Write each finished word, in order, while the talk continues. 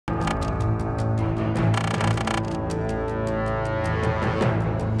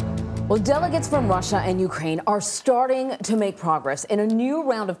Well, delegates from Russia and Ukraine are starting to make progress in a new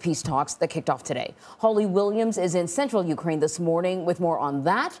round of peace talks that kicked off today. Holly Williams is in central Ukraine this morning with more on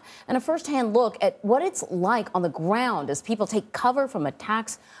that and a firsthand look at what it's like on the ground as people take cover from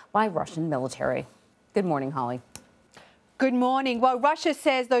attacks by Russian military. Good morning, Holly. Good morning. Well, Russia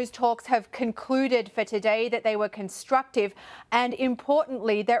says those talks have concluded for today, that they were constructive, and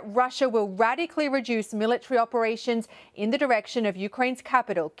importantly, that Russia will radically reduce military operations in the direction of Ukraine's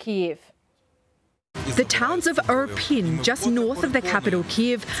capital, Kyiv. The towns of Irpin, just north of the capital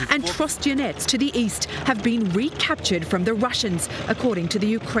Kyiv, and Trostyanets to the east have been recaptured from the Russians, according to the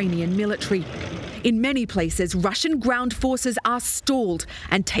Ukrainian military. In many places, Russian ground forces are stalled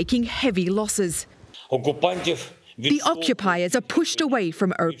and taking heavy losses. The occupiers are pushed away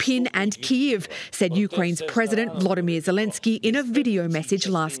from Irpin and Kyiv, said Ukraine's President Volodymyr Zelensky in a video message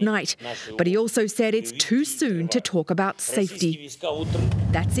last night. But he also said it's too soon to talk about safety.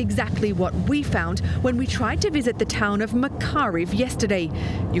 That's exactly what we found when we tried to visit the town of Kyiv yesterday.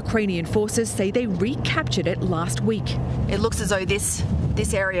 Ukrainian forces say they recaptured it last week. It looks as though this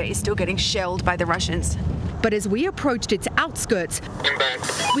area is still getting shelled by the Russians. But as we approached its outskirts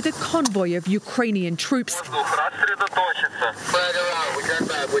with a convoy of Ukrainian troops,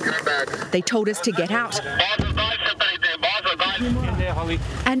 they told us to get out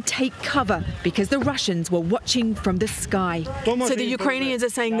and take cover because the Russians were watching from the sky. So the Ukrainians are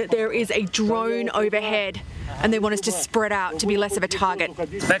saying that there is a drone overhead and they want us to spread out to be less of a target.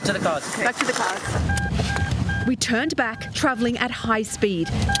 Back to the cars. Back to the cars. We turned back, travelling at high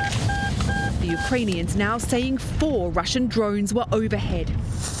speed. The Ukrainians now saying 4 Russian drones were overhead.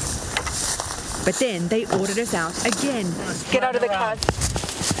 But then they ordered us out again. Get out of the cars.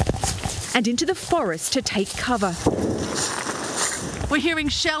 And into the forest to take cover. We're hearing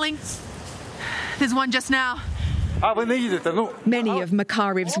shelling. There's one just now. Many of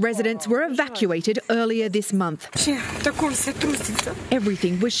Makariv's residents were evacuated earlier this month.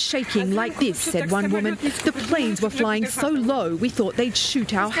 Everything was shaking like this, said one woman. The planes were flying so low we thought they'd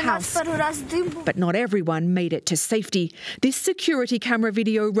shoot our house. But not everyone made it to safety. This security camera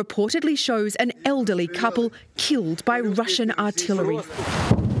video reportedly shows an elderly couple killed by Russian artillery.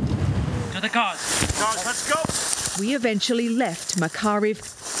 To the cars. Let's go. We eventually left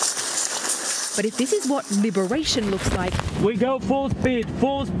Makariv. But if this is what liberation looks like, we go full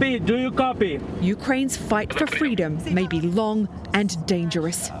speed, do you copy? Ukraine's fight for freedom may be long and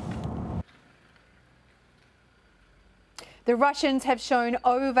dangerous. The Russians have shown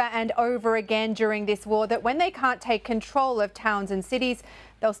over and over again during this war that when they can't take control of towns and cities,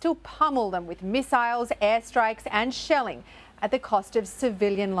 they'll still pummel them with missiles, airstrikes and shelling at the cost of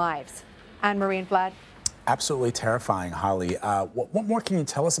civilian lives. Anne-Marie and Vlad. Absolutely terrifying, Holly. What more can you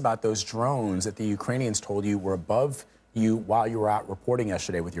tell us about those drones that the Ukrainians told you were above you while you were out reporting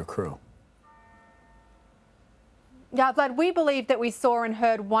yesterday with your crew? Yeah, Vlad, we believe that we saw and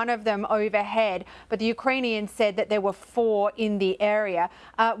heard one of them overhead, but the Ukrainians said that there were 4 in the area.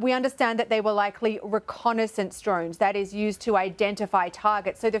 We understand that they were likely reconnaissance drones, that is used to identify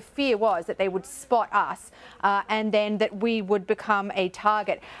targets. So the fear was that they would spot us and then that we would become a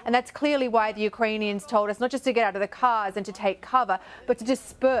target. And that's clearly why the Ukrainians told us not just to get out of the cars and to take cover, but to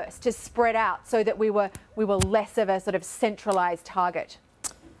disperse, to spread out so that we were less of a sort of centralized target.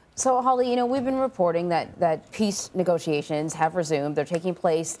 So, Holly, you know, we've been reporting that peace negotiations have resumed. They're taking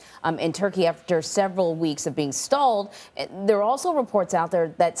place in Turkey after several weeks of being stalled. There are also reports out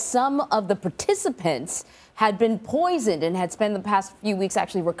there that some of the participants had been poisoned and had spent the past few weeks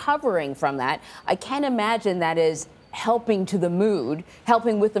actually recovering from that. I can't imagine that is helping with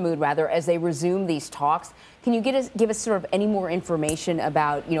the mood, rather, as they resume these talks. Can you give us sort of any more information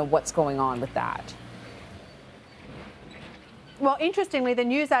about, you know, what's going on with that? Well, interestingly, the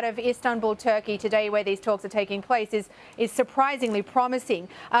news out of Istanbul, Turkey today, where these talks are taking place, is surprisingly promising.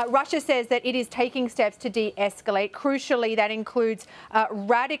 Russia says that it is taking steps to de-escalate. Crucially, that includes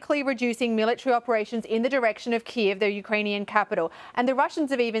radically reducing military operations in the direction of Kyiv, the Ukrainian capital. And the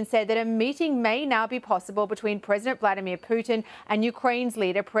Russians have even said that a meeting may now be possible between President Vladimir Putin and Ukraine's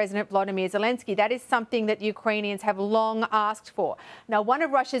leader, President Volodymyr Zelensky. That is something that Ukrainians have long asked for. Now, one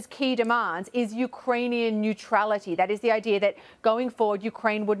of Russia's key demands is Ukrainian neutrality. That is the idea that going forward,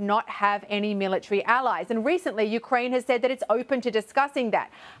 Ukraine would not have any military allies. And recently, Ukraine has said that it's open to discussing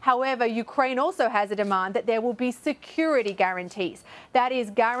that. However, Ukraine also has a demand that there will be security guarantees. That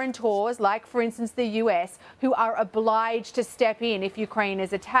is, guarantors like, for instance, the US, who are obliged to step in if Ukraine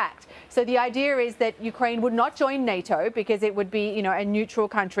is attacked. So the idea is that Ukraine would not join NATO because it would be, you know, a neutral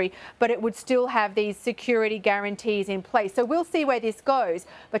country, but it would still have these security guarantees in place. So we'll see where this goes.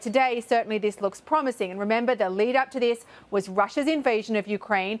 But today, certainly this looks promising. And remember, the lead up to this was Russia's invasion of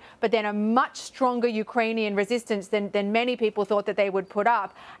Ukraine, but then a much stronger Ukrainian resistance than many people thought that they would put up,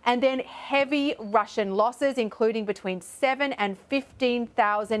 and then heavy Russian losses, including between 7,000 and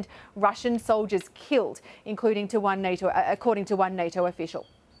 15,000 Russian soldiers killed, according to one NATO official.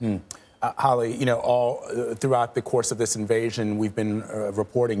 Holly, you know, all throughout the course of this invasion, we've been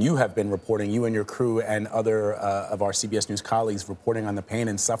reporting, you have been reporting, you and your crew and other of our CBS News colleagues reporting on the pain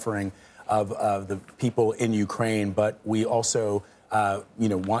and suffering of the people in Ukraine. But we also, you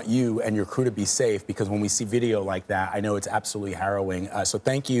know, want you and your crew to be safe, because when we see video like that, I know it's absolutely harrowing. So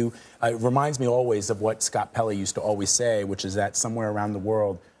thank you. It reminds me always of what Scott Pelley used to always say, which is that somewhere around the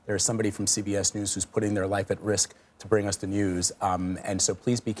world, there's somebody from CBS News who's putting their life at risk to bring us the news. And so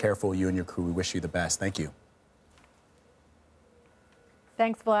please be careful, you and your crew. We wish you the best. Thank you.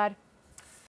 Thanks, Vlad.